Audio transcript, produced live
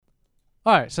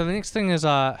All right, so the next thing is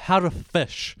how to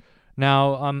fish.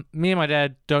 Now, me and my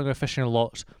dad don't go fishing a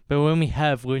lot, but when we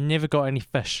have, we've never got any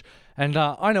fish. And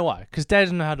I know why, because dad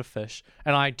doesn't know how to fish,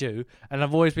 and I do. And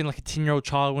I've always been like a 10-year-old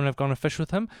child when I've gone to fish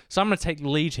with him. So I'm going to take the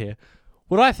lead here.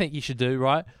 What I think you should do,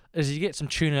 right, is you get some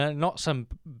tuna, not some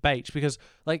bait, because,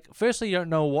 like, firstly, you don't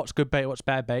know what's good bait, what's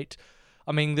bad bait.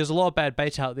 I mean, there's a lot of bad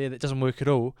bait out there that doesn't work at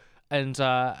all, and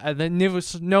then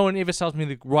no one ever sells me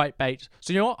the right bait.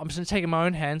 So you know what? I'm just gonna take it in my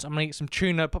own hands. I'm gonna get some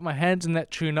tuna, put my hands in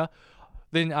that tuna,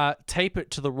 then tape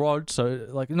it to the rod. So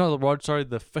like not the rod, sorry,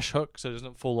 the fish hook, so it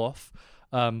doesn't fall off.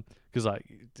 Because like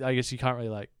I guess you can't really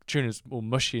like tuna's all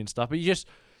mushy and stuff, but you just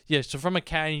yeah. So from a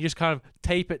can, you just kind of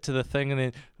tape it to the thing, and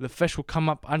then the fish will come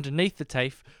up underneath the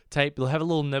tape. They'll have a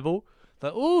little nibble.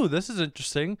 Like, oh, this is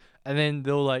interesting, and then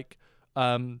they'll like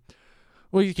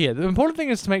well, yeah. The important thing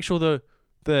is to make sure the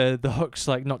hook's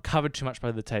like not covered too much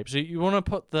by the tape. So you want to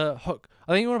put the hook.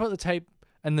 I think you want to put the tape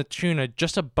and the tuna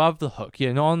just above the hook.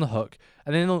 Yeah, not on the hook.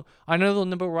 And then I know they'll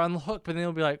nibble around the hook, but then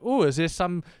they'll be like, "Oh, is there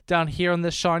some down here on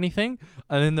this shiny thing?"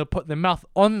 And then they'll put their mouth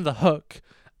on the hook,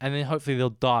 and then hopefully they'll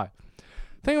die.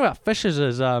 The thing about fishes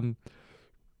is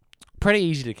pretty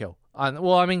easy to kill.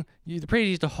 Well, I mean, they're pretty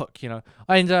easy to hook, you know.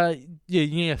 And yeah, you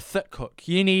need a thick hook.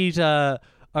 You need I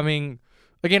mean.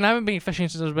 Again, I haven't been fishing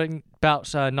since I was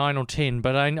about 9 or 10,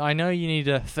 but I know you need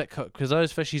a thick hook because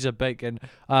those fishies are big. And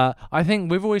I think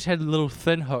we've always had little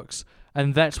thin hooks,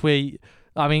 and that's where,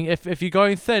 I mean, if you're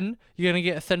going thin, you're going to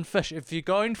get a thin fish. If you're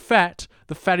going fat,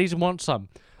 the fatties want some.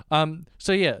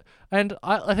 So yeah, and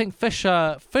I think fish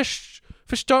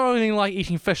don't really like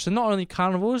eating fish. They're not only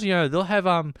carnivores, you know, they'll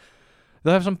have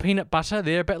some peanut butter.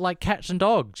 They're a bit like cats and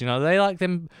dogs, you know, they like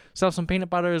themselves some peanut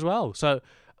butter as well. So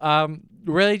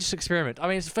really just experiment. I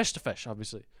mean, it's fish to fish,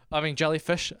 obviously. I mean,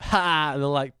 jellyfish, they're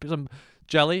like some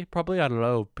jelly, probably. I don't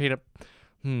know, peanut.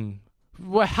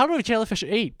 Well, how do jellyfish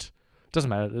eat? Doesn't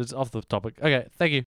matter. It's off the topic. Okay, thank you.